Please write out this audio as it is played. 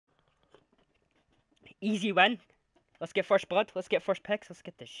Easy win. Let's get first blood. Let's get first picks. Let's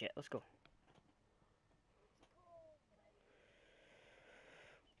get this shit. Let's go.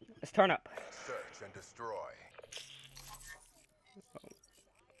 Let's turn up. Search and destroy.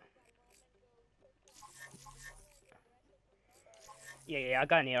 Yeah, I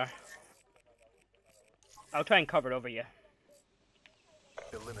got an AR. I'll try and cover it over you.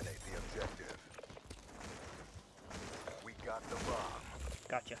 Eliminate the objective. We got the bomb.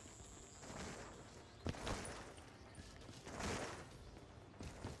 Gotcha.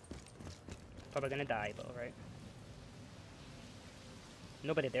 Probably gonna die, but alright.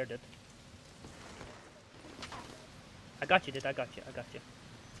 Nobody there, dude. I got you, dude. I got you.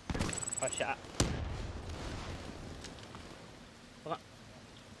 Oh shit. Hold on.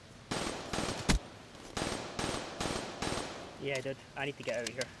 Yeah, dude. I need to get out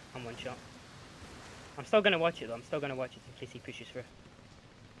of here. I'm one shot. I'm still gonna watch it though. I'm still gonna watch it in case he pushes through.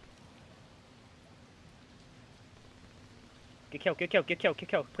 Good kill, good kill, good kill, good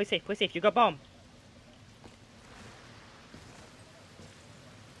kill. Play safe, play safe. You got bomb.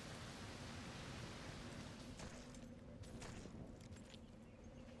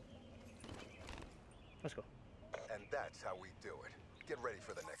 Let's go. And that's how we do it. Get ready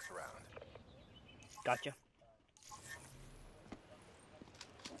for the next round. Gotcha.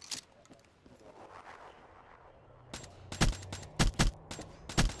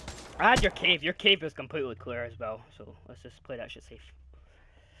 I had your cave. Your cave is completely clear as well. So let's just play that shit safe.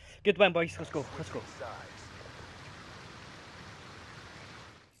 Good win, boys. Let's go. Let's go.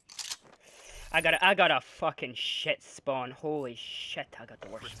 I got a fucking shit spawn. Holy shit! I got the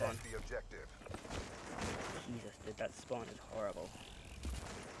worst spawn. The objective. Jesus, dude, that spawn is horrible.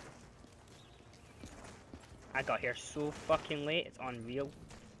 I got here so fucking late. It's unreal.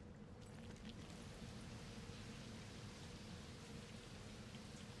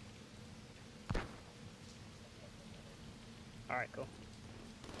 Alright, cool.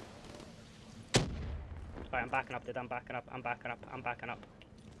 Alright, I'm backing up, dude. I'm backing up. I'm backing up. I'm backing up.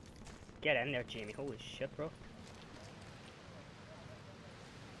 Get in there, Jamie. Holy shit, bro.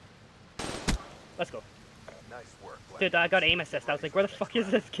 Let's go. Nice work, dude, I got aim assist. I was like, where the fuck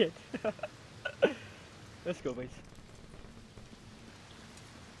is this kid? Let's go, boys.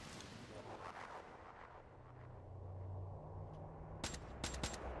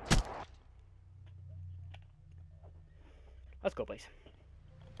 Let's go, boys.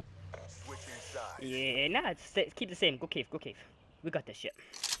 Switching sides. Yeah, nah, it's keep the same. Go cave, go cave. We got this shit.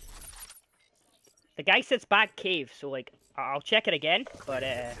 The guy sits back cave, so like, I'll check it again, but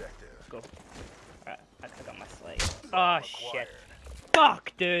let's go. Alright, I got my slide. Oh shit.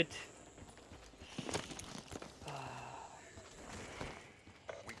 Fuck, dude.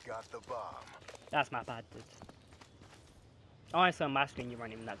 We got the bomb. That's my bad, dude. Honestly, on my screen, you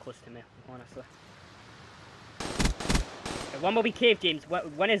weren't even that close to me, honestly. Okay, one will be cave, James.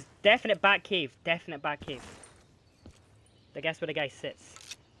 One is definite back cave. Definite back cave. I guess where the guy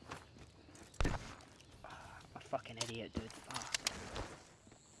sits. I'm a fucking idiot, dude. Fuck.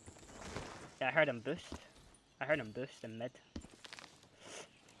 Yeah, I heard him boost. I heard him boost in mid.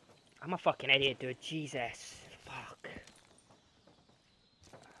 I'm a fucking idiot, dude. Jesus. Fuck.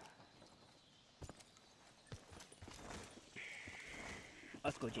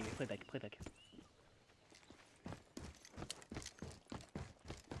 Let's go, Jamie. Play big. Play big.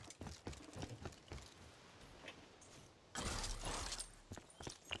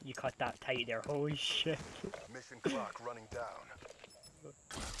 You cut that tight there. Holy shit. Mission clock running down.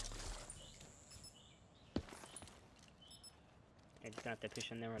 Yeah, just gonna have to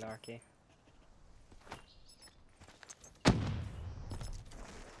push in there with RK.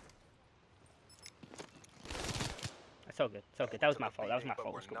 It's all good. It's all good. That was my fault. That was my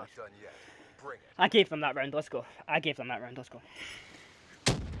fault. Let's go, boys. I gave them that round. Let's go. I gave them that round. Let's go.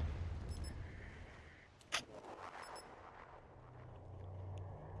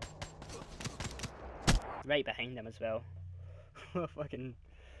 Right behind them as well. Fucking.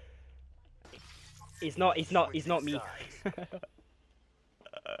 He's not me.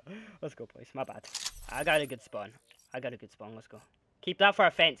 Let's go, boys. My bad. I got a good spawn. Let's go. Keep that for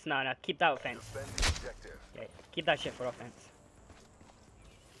offense. No, keep that offense. Yeah, keep that shit for offense.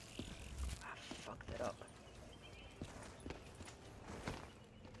 I fucked it up.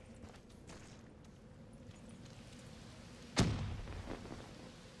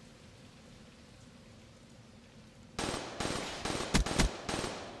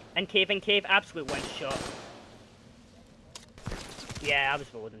 In cave, absolute one shot. Yeah, I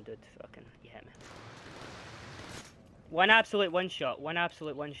was rolling, dude. Fucking, you hit me. One absolute one shot,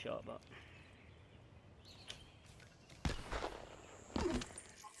 but...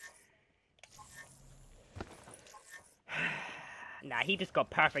 Nah, he just got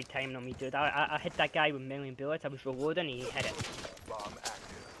perfect timing on me, dude. I hit that guy with a million bullets. I was reloading, and he hit it. Bomb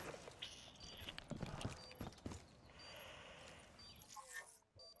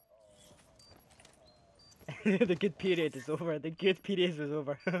active. The good period is over. The good period is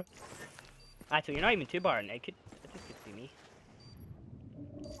over. Actually, you're not even 2-bar, and it just could be me.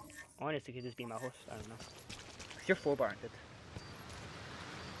 Honestly, it could just be my host. I don't know. 'Cause you're 4-bar, dude.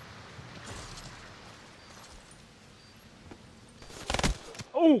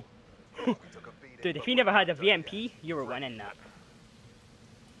 Oh! Dude, if you never had a VMP, you were winning that.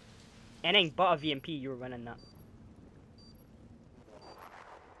 Anything but a VMP, you were winning that.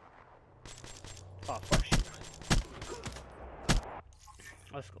 Oh, fuck shit.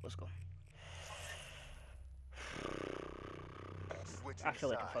 Let's go, let's go. I feel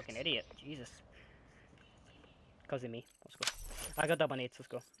like a fucking idiot. Jesus. Because of me. Let's go. I got double nades, let's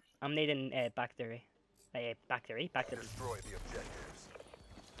go. I'm nading back there. Back there, back there. Destroy the objectives.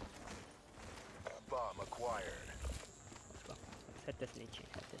 Bomb acquired. Let's go. Let's hit this nade,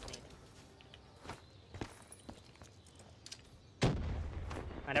 hit this nade.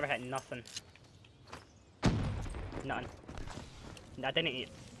 I never hit nothing. Nothing. I didn't eat.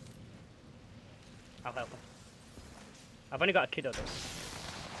 I'll help him. I've only got a kudo though.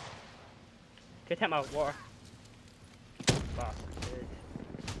 Could hit my water. Fuck, dude.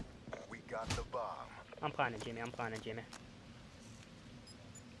 We got the bomb. I'm planning, Jimmy. I'm planning, Jimmy.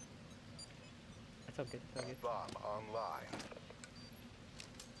 It's all good. It's all good. Bomb online.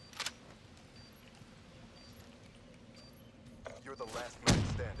 You're the last man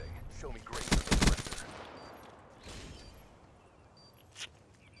standing. Show me grace with the pressure.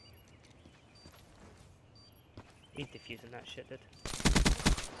 He's defusing that shit, dude.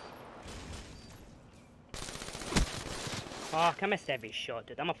 Fuck, I missed every shot,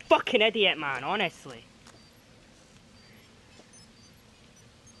 dude. I'm a fucking idiot, man, honestly.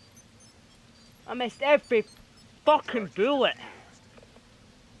 I missed every fucking bullet.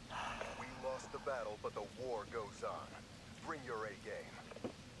 We lost the battle, but the war goes on. Bring your A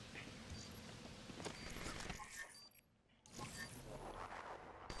game.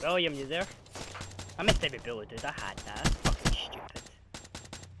 William, you there? I missed every bullet, dude. I had that. That's fucking stupid.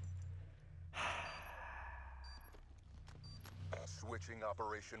 Switching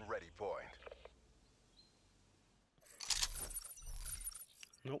operation ready point.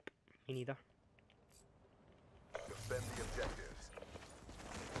 Nope, me neither. Defend the objectives.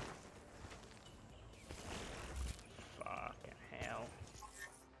 Fucking hell.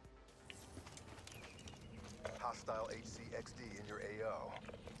 Hostile HCXD in your AO.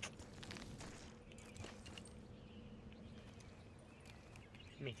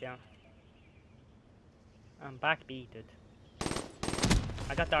 Me too. I'm back B, dude.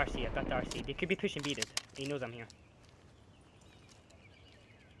 I got the RC, I got the RC. They could be pushing B, dude. He knows I'm here.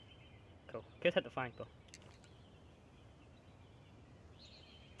 Cool. Could hit the flank, though.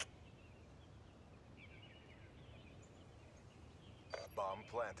 Bomb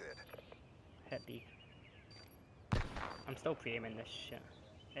planted. Hit B. I'm still pre-aiming this shit.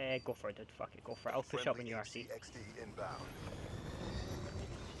 Go for it, dude. Fuck it, go for it. I'll push up when you RC. HCXD inbound.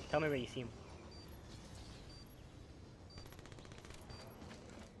 Tell me where you see him.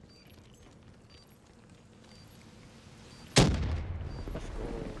 Let's go.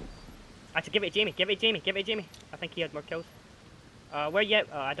 Actually, give it to Jamie. Give it to Jamie. Give it to Jamie. I think he had more kills. Where you at?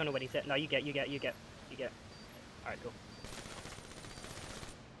 I don't know what he's at. No, you get. Alright, go.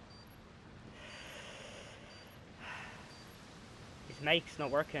 His mic's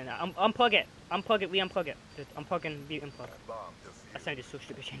not working. Unplug it. Unplug it. We unplug it. Just unplugging. We unplug. Bomb That defused. sounded so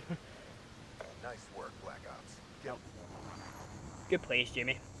stupid. Nice work, Black Ops. No. Good plays,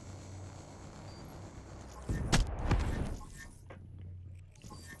 Jamie.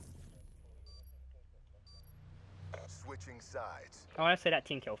 Switching sides. I want to say that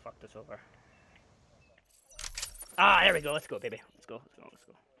team kill fucked us over. Ah, there we go. Let's go, baby. Let's go. Let's go. Let's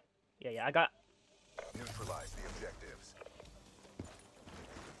go. Yeah, I got. Neutralize the objectives.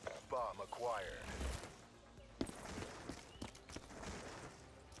 Bomb acquired.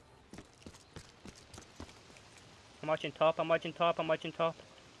 I'm watching top. I'm watching top. I'm watching top.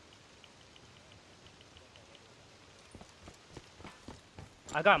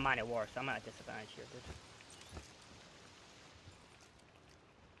 I got mine at war, so I'm at a disadvantage here, dude.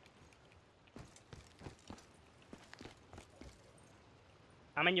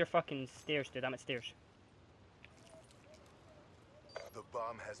 I'm in your fucking stairs, dude. I'm at stairs. The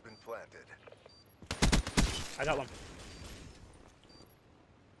bomb has been planted. I got one.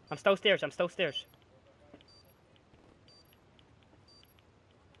 I'm still stairs. I'm still stairs.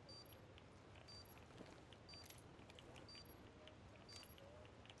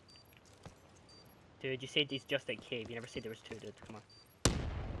 Dude, you said he's just at cave. You never said there was two, dude. Come on.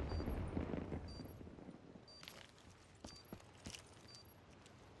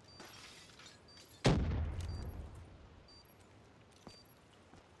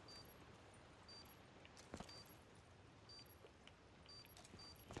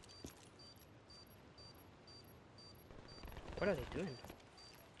 What are they doing?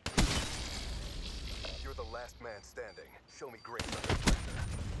 You're the last man standing. Show me grace under pressure.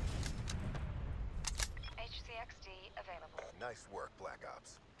 HCXD available. Nice work, Black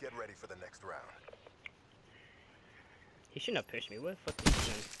Ops. Get ready for the next round. He shouldn't have pushed me. What the fuck is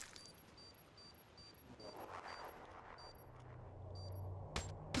he doing?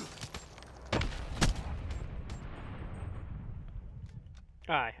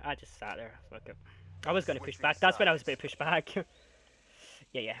 Alright, I just sat there. Fuck it. I was gonna push back. That's when I was about to push back.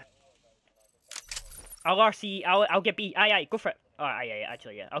 yeah. I'll RC. I'll get B. Aye, go for it. Oh, aye,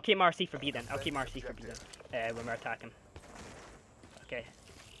 actually, yeah. I'll keep RC for B then. I'll keep RC for B then. When we're attacking. Okay.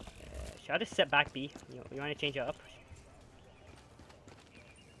 Should I just sit back B? You want to change it up?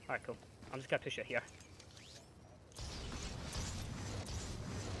 Alright, cool. I'm just gonna push it here.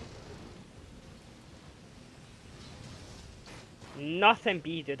 Nothing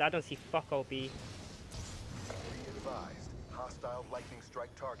B, dude. I don't see fuck all B. Be advised. Hostile lightning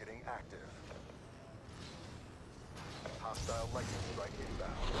strike targeting active. Hostile lightning strike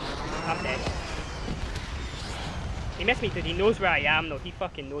inbound. I'm dead. He missed me, dude. He knows where I am, though. He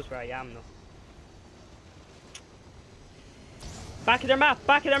fucking knows where I am, though. Back of their map!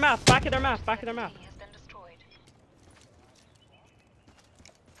 Back of their map! Back of their map! Back of their map! Has been destroyed.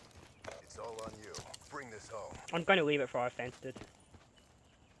 It's all on you. Bring this home. I'm gonna leave it for our offense, dude.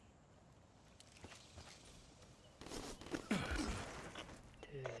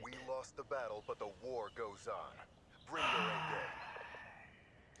 We lost the battle, but the war goes on. Bring your A game.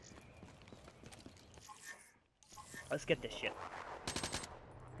 Let's get this shit.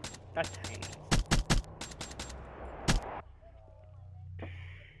 That's tiny.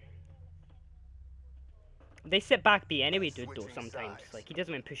 They sit back B anyway, dude, though, sometimes. Like, he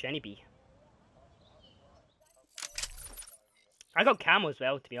doesn't even push any B. I got camo as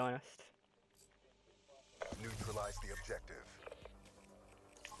well, to be honest. Neutralize the objective.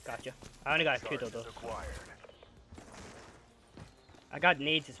 Gotcha. I only got a kudo, though. Acquired. I got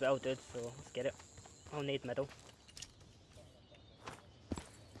nades as well, dude, so let's get it. I'll nade middle.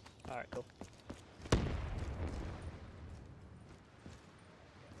 Alright, cool.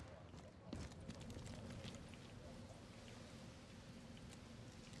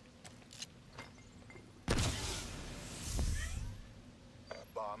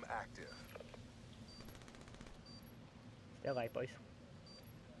 Bomb active. Stay alive, boys.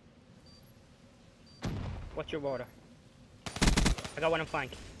 What's your water? I got one on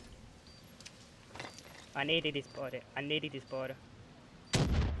flank. I needed his body. I needed his body.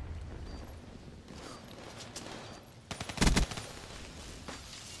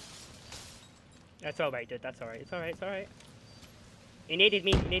 That's alright, dude. That's alright. It's alright. It's alright. He needed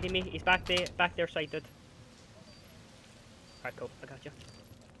me. He needed me. He's back there. Back there side, dude. Alright, cool. I got you.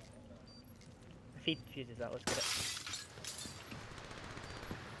 If he fuses that, let's get it.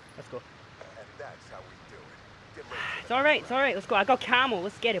 Let's go. And that's how we do it. Get ready for It's alright. It's alright. Let's go. I got camo.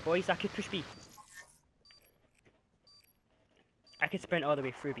 Let's get it, boys. I could push B. I could sprint all the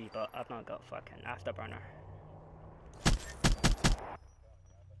way through B, but I've not got fucking afterburner.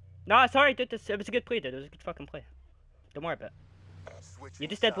 No, it's alright, dude. It was a good play, dude. It was a good fucking play. Don't worry about it. You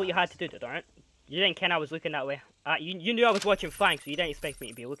just did what you had to do, dude, alright? You didn't ken I was looking that way. You knew I was watching flank, so you didn't expect me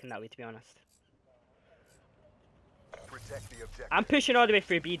to be looking that way, to be honest. Protect the objective. I'm pushing all the way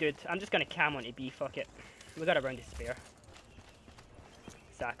through B, dude. I'm just gonna cam onto B, fuck it. We got a round to spare.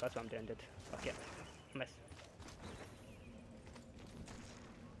 Exactly, that's what I'm doing, dude. Fuck it. Miss.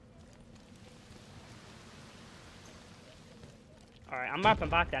 Alright, I'm mapping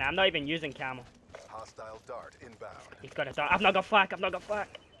back then. I'm not even using camo. Hostile dart inbound. He's got a dart. I've not got flak. I've not got flak.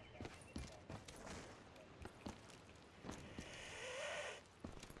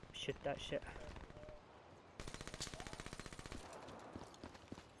 Shoot that shit.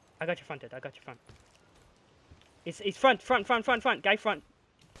 I got your front, dude. I got your front. He's front. Guy front.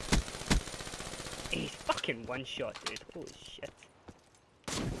 He's fucking one shot, dude. Holy shit.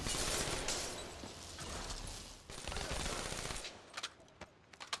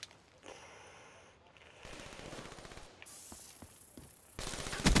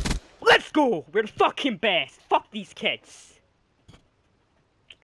 Let's go! We're the fucking best! Fuck these kids!